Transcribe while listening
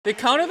They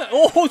counted that.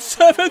 Oh,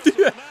 70.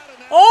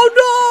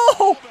 Oh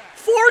no!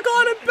 4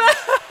 got it back.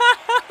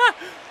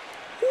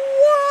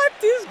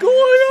 What is going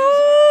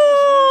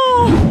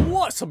on?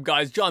 What's up,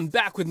 guys? John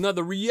back with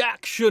another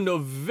reaction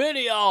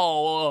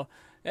video.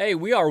 Hey,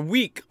 we are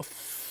week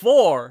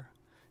 4,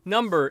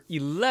 number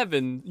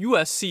 11,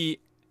 USC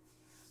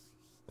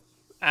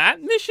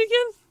at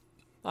Michigan.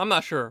 I'm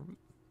not sure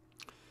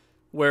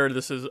where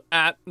this is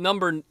at.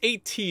 Number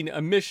 18,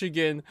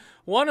 Michigan.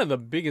 One of the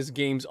biggest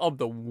games of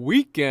the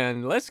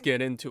weekend. Let's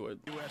get into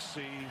it.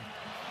 USC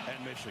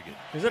and Michigan.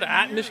 Is it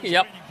at Michigan?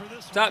 Yep,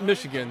 it's at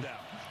Michigan.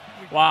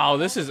 Wow,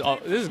 this is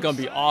gonna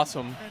be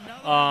awesome.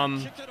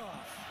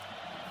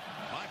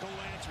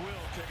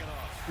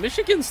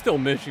 Michigan's still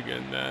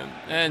Michigan, man,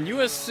 and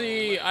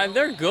USC,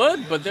 they're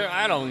good, but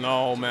I don't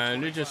know,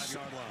 man. They're just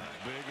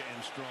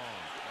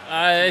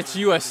it's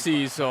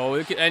USC, so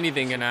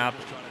anything can happen.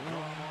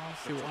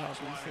 Let's see what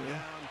happens here.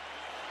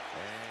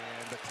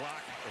 And the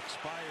clock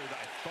expired,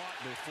 I thought,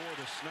 before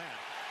the snap.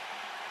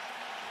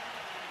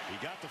 He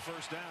got the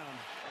first down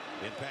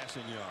in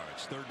passing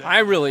yards. Third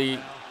down.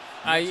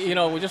 You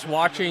know, just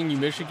watching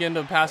Michigan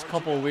the past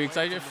couple of weeks,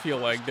 I just feel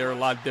like they're a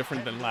lot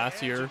different than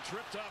last year.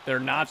 They're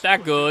not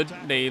that good.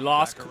 They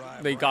lost.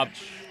 They got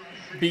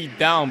beat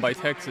down by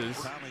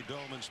Texas.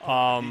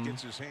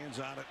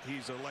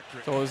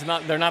 So it's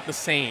not. They're not the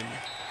same.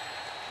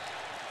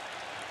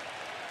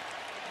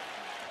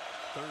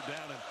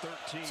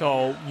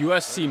 So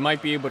USC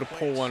might be able to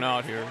pull one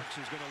out here.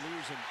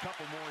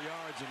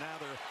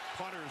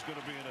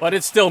 But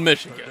it's still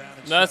Michigan.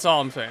 That's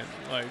all I'm saying.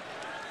 Like,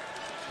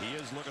 he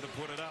is looking to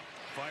put it up.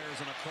 Fires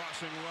on a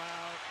crossing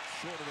route.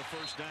 Short of the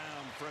first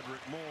down.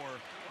 Frederick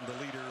Moore. The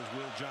leader is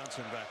Will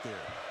Johnson back there.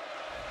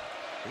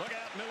 Look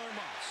out, Miller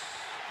Moss.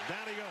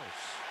 Down he goes.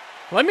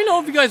 Let me know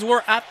if you guys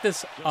were at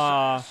this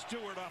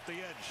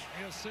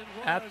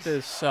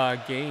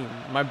game.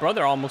 My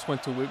brother almost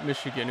went to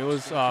Michigan. It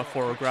was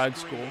for grad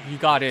school. He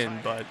got in,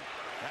 but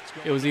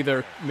it was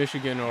either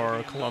Michigan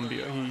or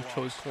Columbia. He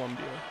chose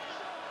Columbia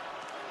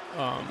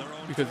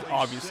because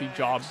obviously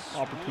job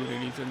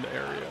opportunities in the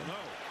area.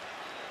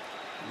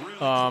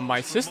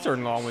 My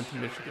sister-in-law went to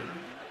Michigan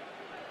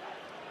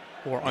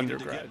for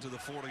undergrad.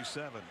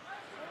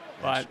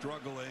 But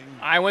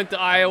I went to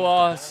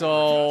Iowa,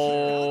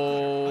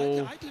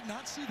 so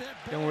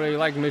don't really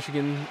like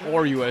Michigan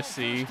or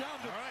USC.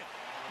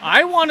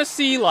 I want to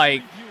see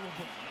like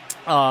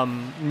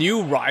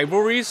new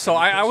rivalries. So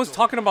I was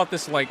talking about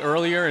this like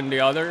earlier in the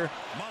other.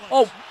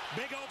 Oh,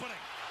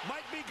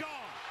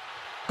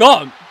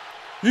 gone.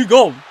 He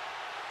gone.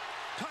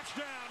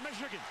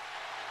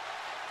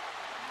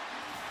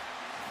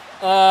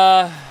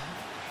 It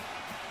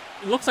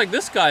looks like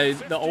this guy,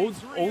 the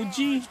OG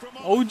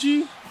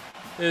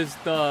is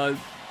the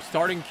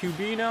starting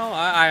QB now.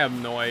 I have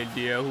no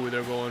idea who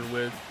they're going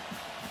with.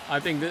 I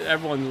think that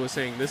everyone was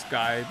saying this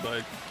guy,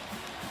 but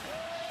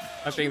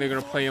I think they're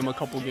gonna play him a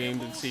couple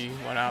games and see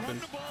what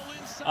happens.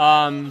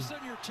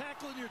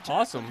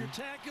 Awesome.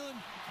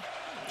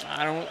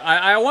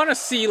 I want to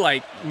see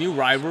like new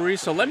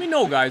rivalries. So let me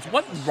know, guys,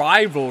 what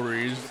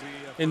rivalries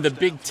in the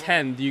Big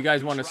Ten do you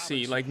guys want to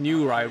see? Like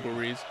new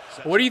rivalries.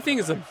 What do you think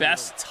is the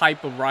best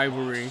type of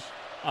rivalry,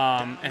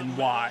 and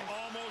why?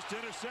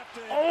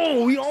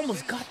 Oh, we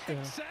almost got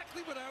there.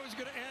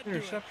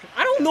 Interception.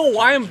 I don't know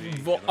why I'm.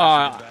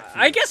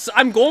 I guess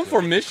I'm going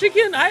for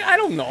Michigan. I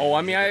don't know.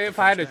 I mean, if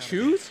I had to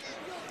choose,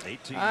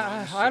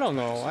 I don't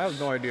know. I have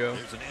no idea.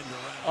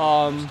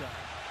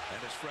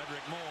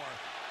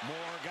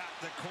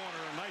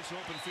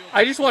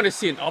 I just want to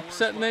see an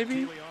upset,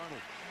 maybe.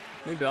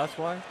 Maybe that's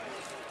why.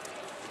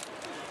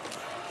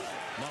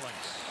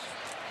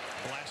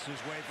 Blasts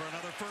his way for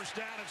another first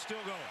down and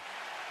still going.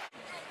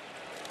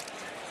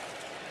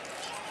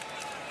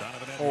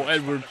 Oh,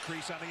 Edwards.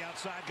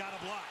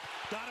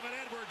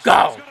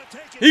 Go!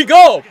 He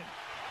go!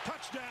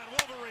 Touchdown,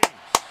 Wolverines.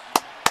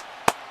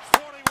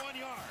 41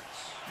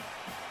 yards.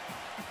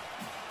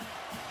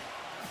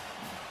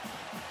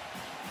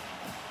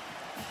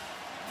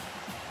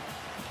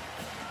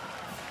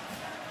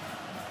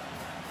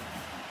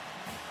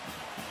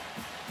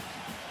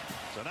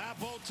 So now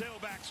both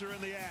tailbacks are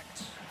in the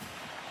act.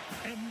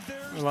 And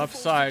there's left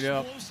side,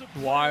 up,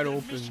 wide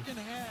open.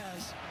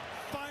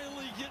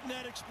 Finally getting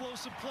that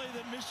explosive play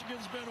that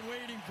Michigan's been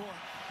waiting for.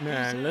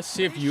 Man, let's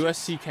see if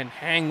USC can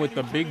hang with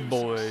the big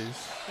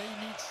boys.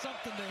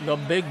 The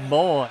big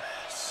boys.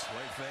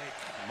 Play fake.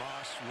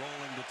 Moss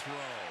rolling to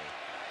throw.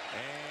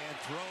 And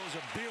throws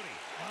a beauty.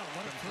 Wow,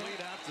 what a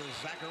complete out to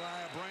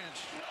Zachariah Branch.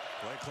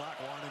 Play clock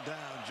winding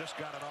down. Just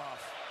got it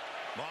off.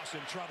 Moss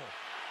in trouble.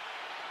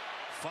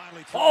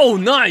 Finally. Oh,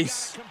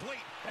 nice.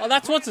 Oh,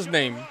 that's what's his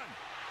name.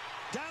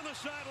 Down the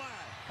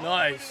sideline.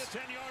 Nice. The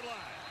 10-yard line.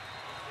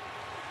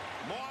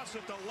 Moss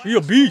at the last He a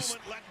beast.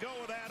 let go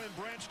of that and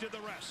Branch did the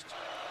rest.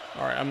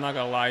 All right, I'm not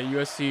gonna lie.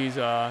 USC's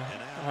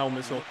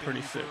helmets look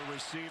pretty sick.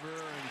 Receiver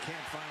and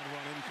can't find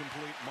one.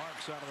 Incomplete.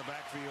 Marks out of the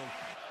backfield.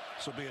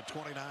 This will be a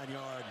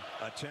 29-yard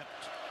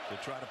attempt to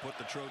try to put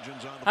the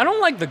Trojans on. I don't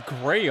like the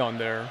gray on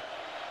there.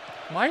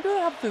 Why do they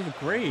have the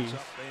gray?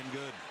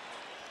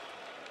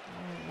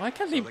 Why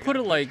can't they put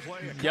it like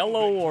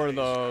yellow or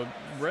the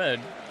red?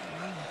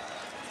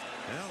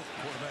 Well,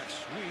 quarterback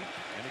sweep,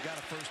 and he got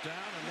a first down.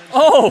 And then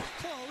Oh!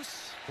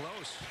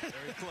 Close,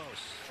 very close.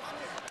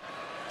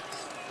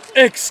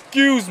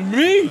 Excuse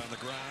me! On the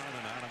ground,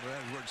 and Adam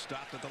Edwards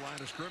stopped at the line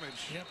of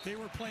scrimmage. Yep, they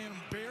were playing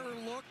bare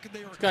look.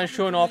 They were This guy's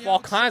showing off all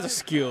kinds of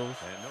skills.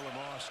 And Miller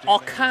Moss All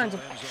standing kinds in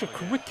of his own end zone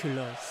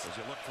extracurriculars. as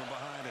you look from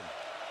behind him.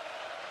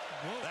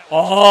 That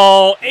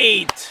Oh,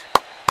 8!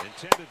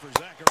 intended for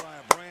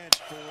Zachariah Branch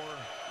for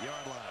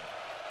yard line.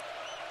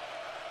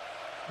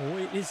 Oh,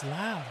 it is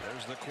loud.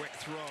 There's the quick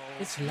throw.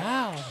 It's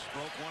loud.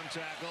 Broke one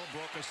tackle,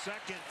 broke a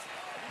second.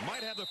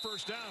 Might have the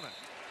first down.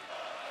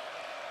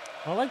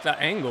 I like that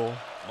angle.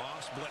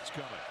 Moss blitz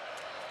coming.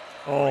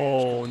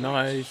 Oh,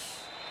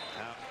 nice.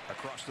 Out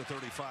across the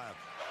 35.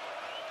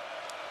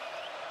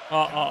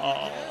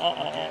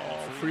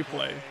 Free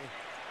play.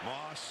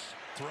 Moss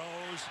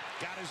throws,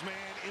 got his man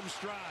in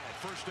stride.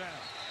 First down.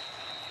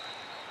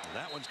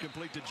 That one's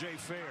complete to Jay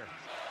Fair.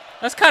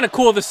 That's kind of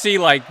cool to see,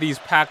 like, these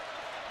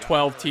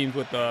Pac-12 teams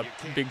with the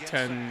Big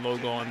Ten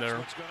logo on there.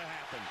 What's going to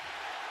happen?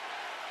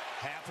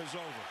 Half is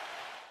over.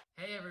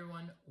 Hey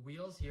everyone,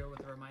 Wheels here with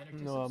a reminder to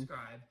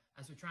subscribe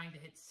as we're trying to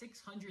hit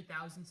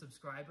 600,000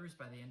 subscribers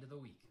by the end of the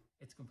week.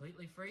 It's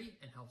completely free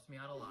and helps me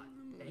out a lot.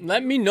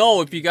 Let me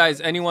know if you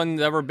guys, anyone's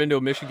ever been to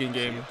a Michigan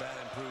game. That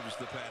improves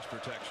the pass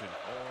protection.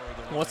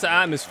 What's the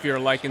atmosphere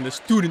like in the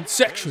student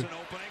section?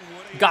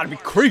 Gotta be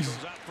crazy.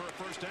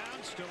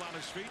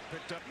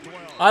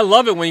 I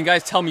love it when you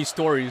guys tell me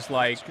stories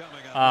like,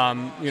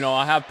 you know,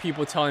 I have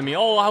people telling me,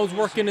 oh, I was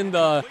working in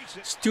the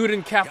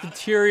student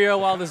cafeteria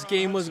while this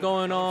game was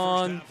going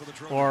on,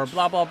 or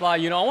blah, blah, blah.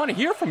 You know, I want to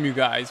hear from you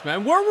guys,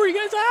 man. Where were you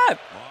guys at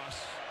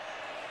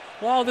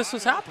while this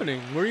was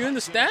happening? Were you in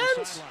the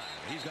stands?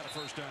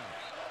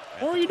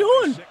 What were you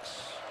doing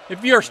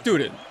if you're a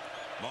student?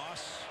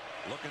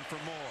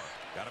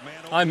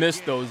 I miss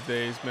those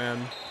days,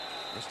 man.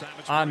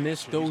 I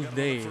miss those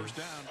days.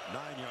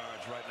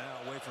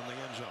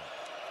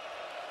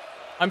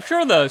 I'm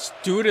sure the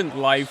student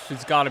life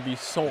has got to be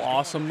so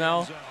awesome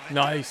now.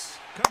 Nice.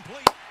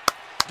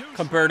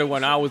 Compared to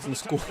when I was in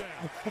school.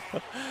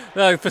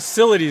 The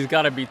facilities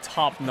got to be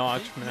top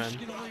notch, man.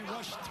 Michigan only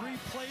rushed 3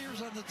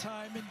 players on the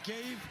time and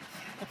gave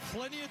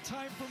plenty of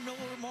time for Miller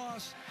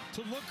Moss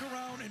to look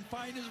around and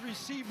find his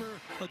receiver.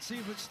 Let's see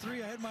if it's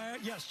 3. I had my,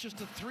 yes,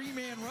 just a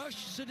 3-man rush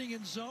sitting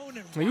in zone.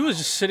 And he was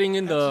just sitting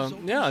in the,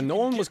 yeah, no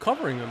one was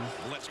covering him.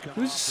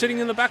 He was just sitting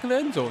in the back of the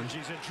end zone.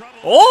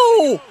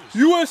 Oh,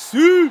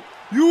 USC,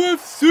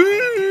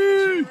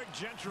 UFC,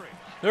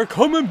 they're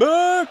coming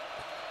back.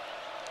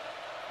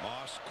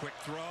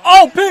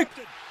 Oh, pick.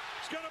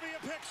 It's going to be a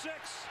pick 6.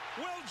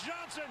 Will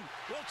Johnson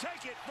will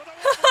take it for the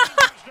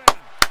touchdown.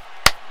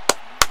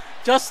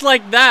 Just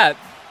like that,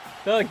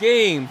 the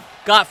game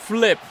got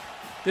flipped.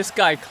 This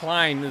guy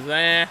Klein is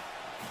 42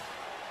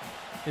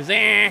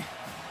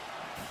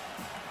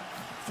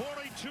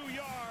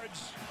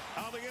 yards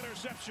on the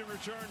interception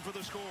return for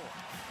the score.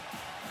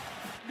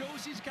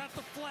 Knows he's got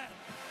the flat.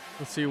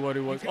 Let's see what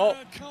it was. You Oh,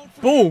 gotta account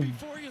for boom. it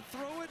before you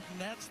throw it, and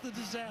that's the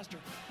disaster.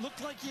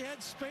 Looked like you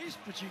had space,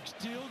 but you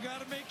still got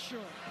to make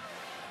sure.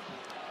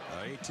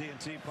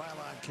 AT&T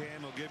pylon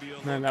cam will give you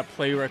a Man, that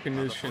play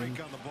recognition. on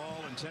the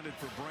ball intended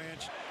for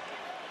Branch.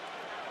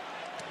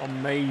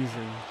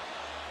 Amazing.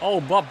 Oh,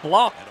 but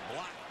block. And a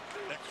block.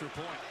 Extra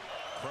point.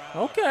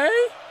 Okay.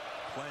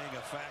 Playing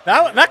a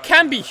factor. That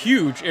can be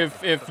huge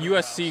if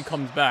USC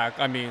comes back.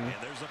 I mean, And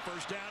there's a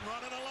first down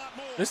run and a lot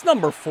more. this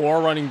number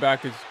 4 running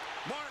back is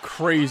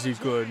crazy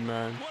good,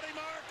 man. Woody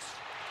Marks.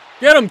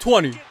 Get him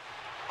 20. All the way.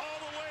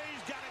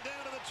 He's got it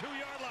down to the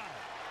 2-yard line.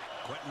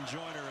 Quentin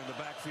Joyner in the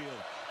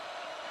backfield.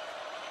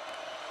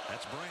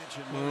 That's Branch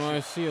in motion. Well, I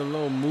see a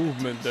little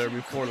movement there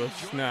before the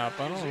snap.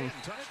 I don't know.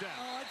 Touchdown.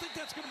 I think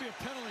that's going to be a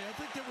penalty. I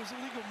think there was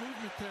illegal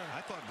movement there.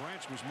 I thought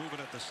Branch was moving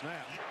at the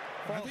snap.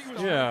 I think it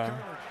was Yeah.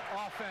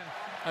 Offense.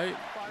 I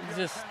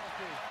just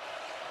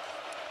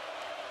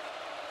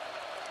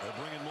They're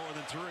bringing more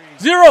than 3.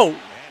 0. And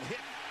hit.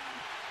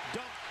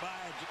 Dumped by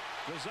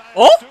Josiah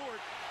Oh?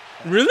 Stewart.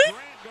 Really?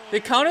 They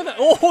counted that?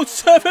 Oh,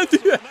 70.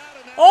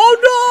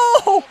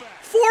 Oh no!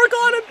 4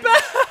 got it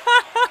back.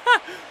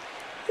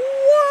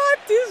 What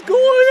is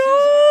going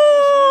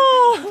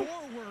on?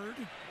 Forward.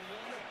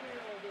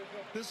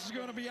 This is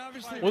going to be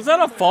obviously. Was that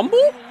a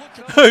fumble?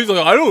 He's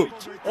like, I don't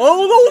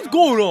know what's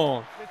going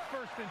on. It's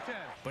 1st and 10.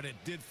 But it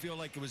did feel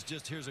like it was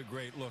just, here's a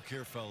great look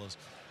here, fellas.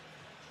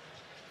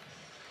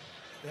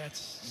 That's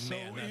so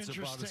Man, that's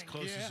about as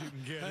close as you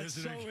can get, That's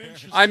isn't so it, Gary?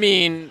 interesting. I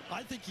mean,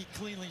 I think he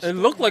cleanly it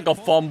looked like a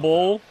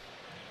fumble.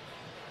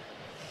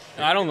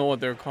 I don't know what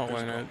they're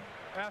calling it.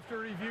 After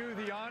review,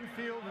 the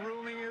on-field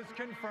ruling is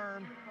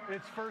confirmed.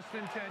 It's 1st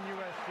and 10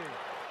 USC.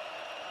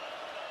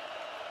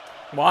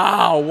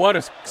 Wow, what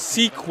a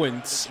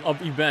sequence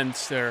of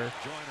events there.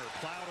 Joyner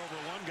plowed over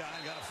one guy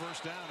and got a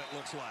first down, it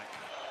looks like.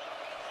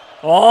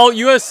 Oh,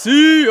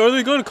 USC, are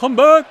they going to come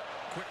back?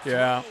 Quick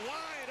Yeah.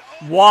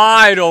 throw,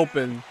 Wide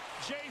open.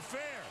 Jay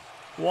Fair.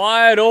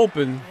 Wide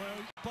open.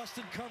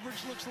 Busted coverage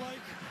looks like.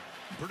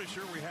 Pretty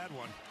sure we had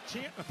one.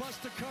 can't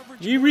bust the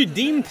coverage. He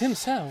redeemed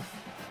himself.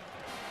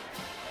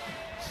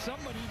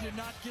 Somebody did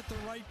not get the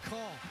right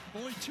call.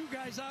 Only 2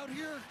 guys out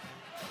here.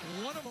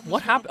 One of them.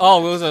 What happened?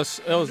 Oh, it was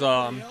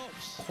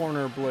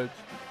corner blitz.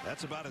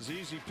 That's about as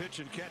easy pitch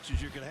and catch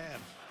as you can have.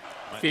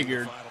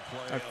 Figured.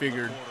 I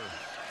figured.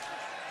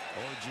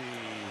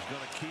 Orgy's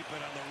going to keep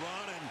it on the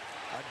run, and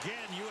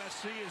again,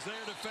 USC is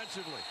there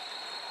defensively.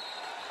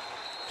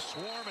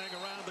 Swarming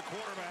around the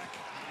quarterback.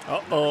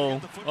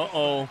 Uh-oh.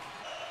 Uh-oh.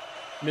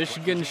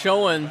 Michigan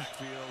showing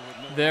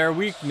their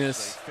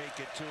weakness.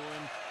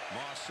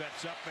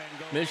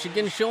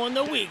 Michigan showing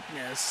the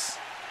weakness.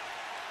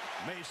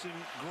 Mason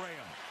Graham.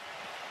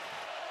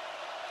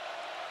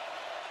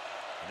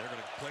 And they're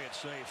going to play it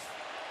safe.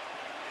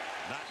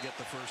 Not get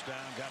the first down.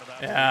 Got it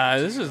out. Yeah,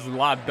 this is a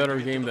lot better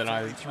game than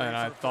I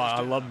thought.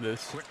 I love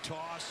this. Quick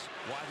toss,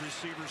 wide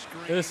receiver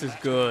screen. This is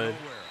good.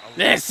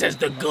 This is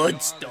the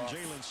good stuff.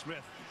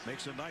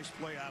 Makes a nice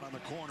play out on the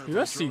corner.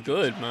 USC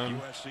good,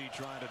 man.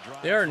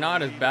 They are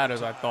not as bad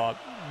as I thought,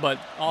 but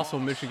also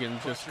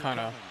Michigan just kind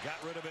of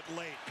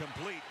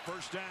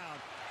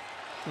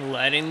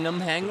letting them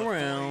hang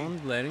around,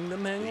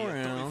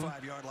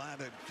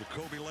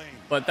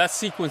 But that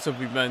sequence of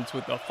events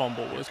with the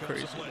fumble was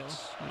crazy, though.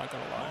 I'm not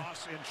gonna lie.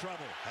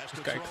 This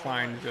guy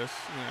Klein just,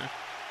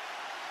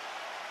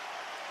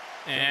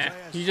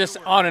 he's just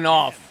on and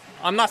off.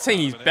 I'm not saying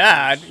he's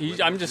bad.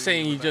 I'm just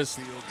saying he's just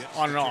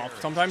on and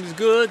off. Sometimes he's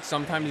good.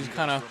 Sometimes he's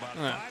kind of,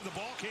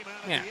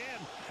 yeah.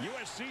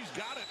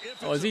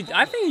 Oh, is he?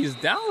 I think he's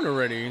down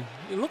already.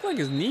 It looked like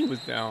his knee was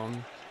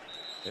down.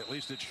 At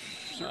least it's.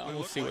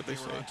 We'll see what they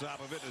say.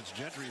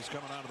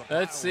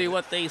 Let's see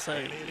what they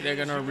say. They're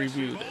gonna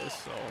review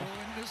this. So.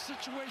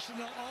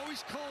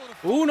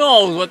 Who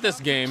knows what this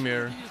game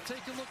here?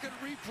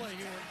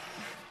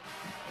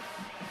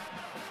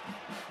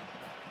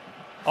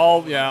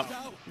 Oh yeah.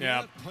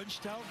 Yeah.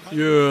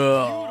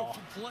 Yeah.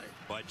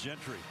 By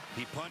Gentry.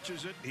 He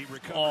punches it, he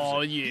recovers. Oh,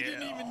 it. yeah. He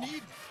didn't even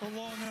need a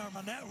long arm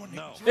on that one.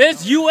 No.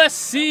 Is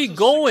USC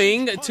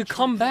going to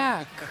come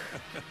back?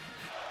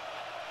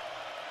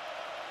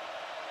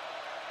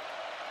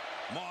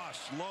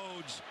 Moss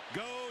loads,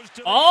 goes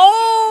to the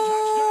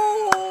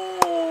Oh!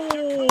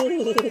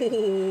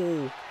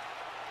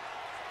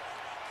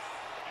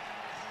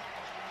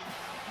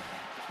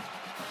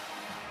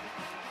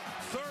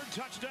 Third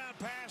touchdown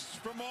pass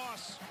for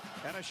Moss.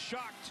 And a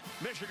shocked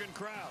Michigan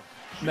crowd.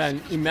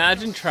 Man,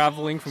 imagine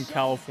traveling from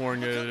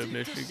California to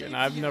Michigan.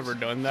 I've never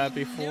done that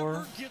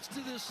before.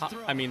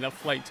 I mean, that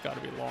flight's got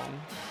to be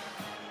long.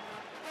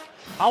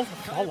 How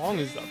long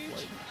is that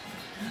flight?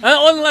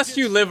 Unless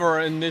you live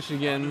in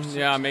Michigan.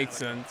 Yeah, makes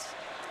sense.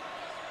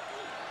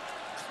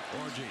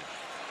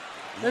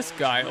 This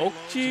guy,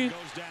 Okchi.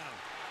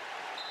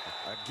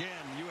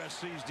 Again,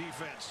 USC's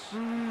defense.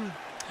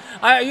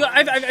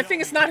 I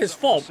think it's not his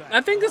fault.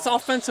 I think this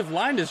offensive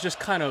line is just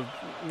kind of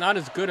not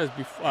as good as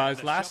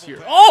as last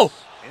year. Oh!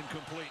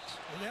 Incomplete.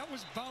 Well, that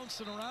was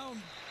bouncing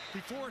around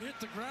before it hit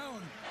the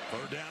ground.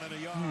 Third down in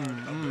a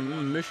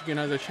yard. Michigan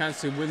has a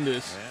chance to win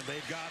this. And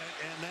they got it,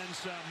 and then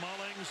some.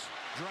 Mullings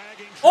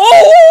dragging.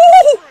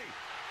 Oh!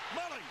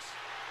 Mullings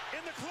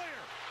in the clear.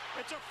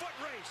 It's a foot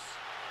race.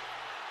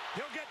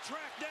 He'll get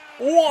tracked down.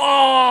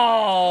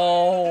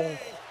 Wow!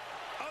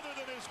 Other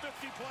than his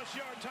 50-plus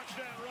yard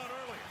touchdown run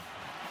earlier.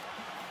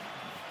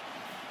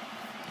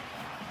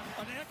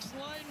 An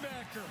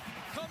ex-linebacker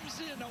comes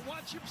in. Now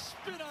watch him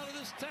spin out of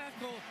this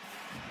tackle.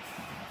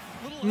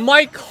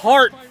 Mike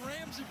Hart. By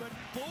Ramsey, but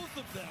both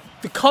of them.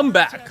 The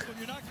comeback.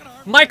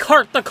 Mike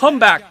Hart, the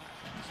comeback.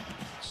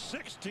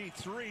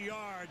 63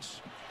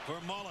 yards for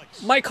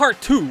Mullings. Mike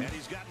Hart, too. And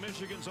he's got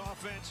Michigan's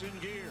offense in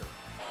gear.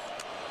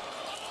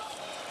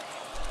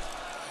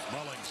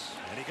 Mullings,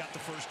 and he got the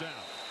first down.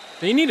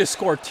 They need to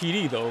score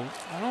TD, though.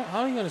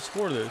 How are you going to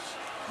score this?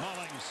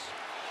 Mullings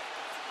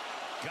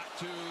got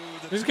to the.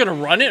 They're just going to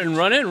run it and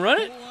run it and run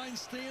it?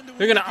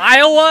 They're going to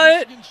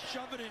Iowa it?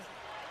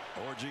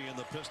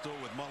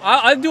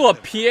 I'll do a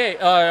PA.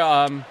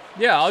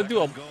 Yeah, I'll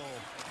do a.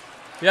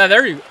 Yeah,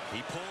 there you go.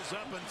 He pulls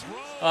up and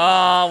throws.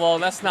 Well,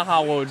 that's not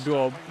how we'll do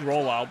a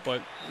rollout,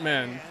 but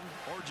man.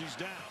 Orgy's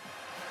down.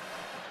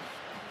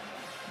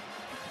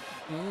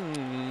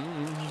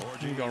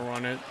 You gonna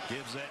run it?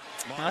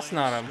 That's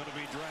not a.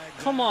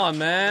 Come on,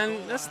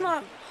 man. That's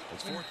not.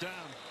 It's fourth down.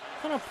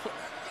 Kind of.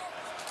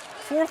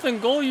 Fourth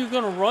and goal. You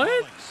gonna run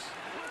it?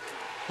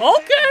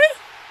 Okay.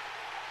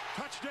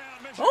 Touchdown,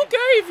 Michigan. Okay,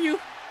 if you.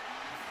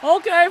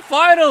 Okay,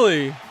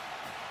 finally.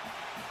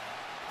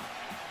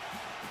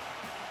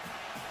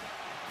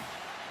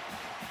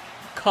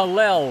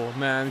 Khalil,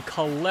 man.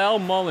 Khalil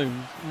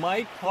Mullings.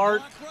 Mike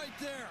Hart,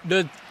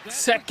 the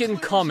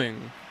second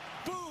coming.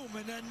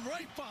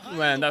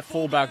 Man, that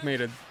fullback made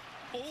an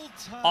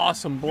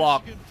awesome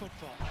block.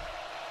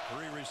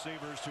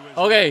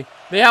 Okay,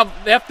 they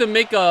have to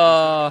make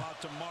a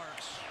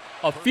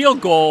field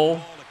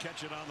goal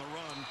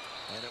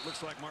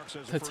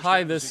to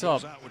tie this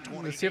up.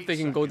 Let's see if they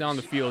can go down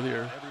the field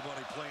here.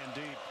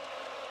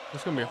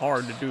 It's gonna be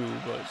hard to do,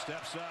 but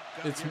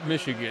it's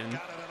Michigan.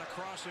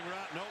 crossing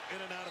route. Nope,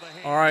 in and out of the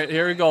hands. All right,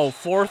 here we go.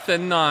 4th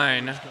and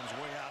 9. Comes way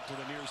out to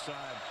the near side.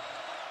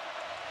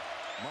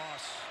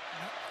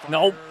 Moss.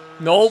 Nope.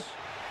 Nope.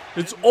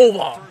 It's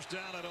over.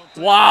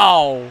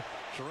 Wow.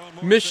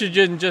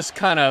 Michigan just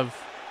kind of...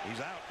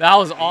 That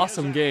was an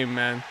awesome game,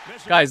 man.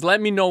 Guys,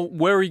 let me know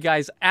where you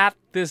guys at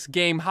this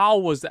game. How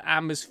was the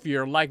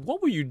atmosphere like?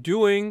 What were you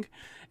doing?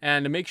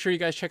 And make sure you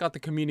guys check out the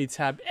community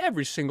tab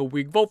every single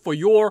week. Vote for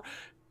your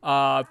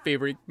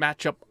favorite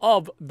matchup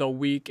of the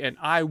week, and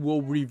I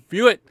will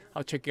review it.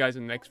 I'll check you guys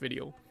in the next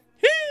video.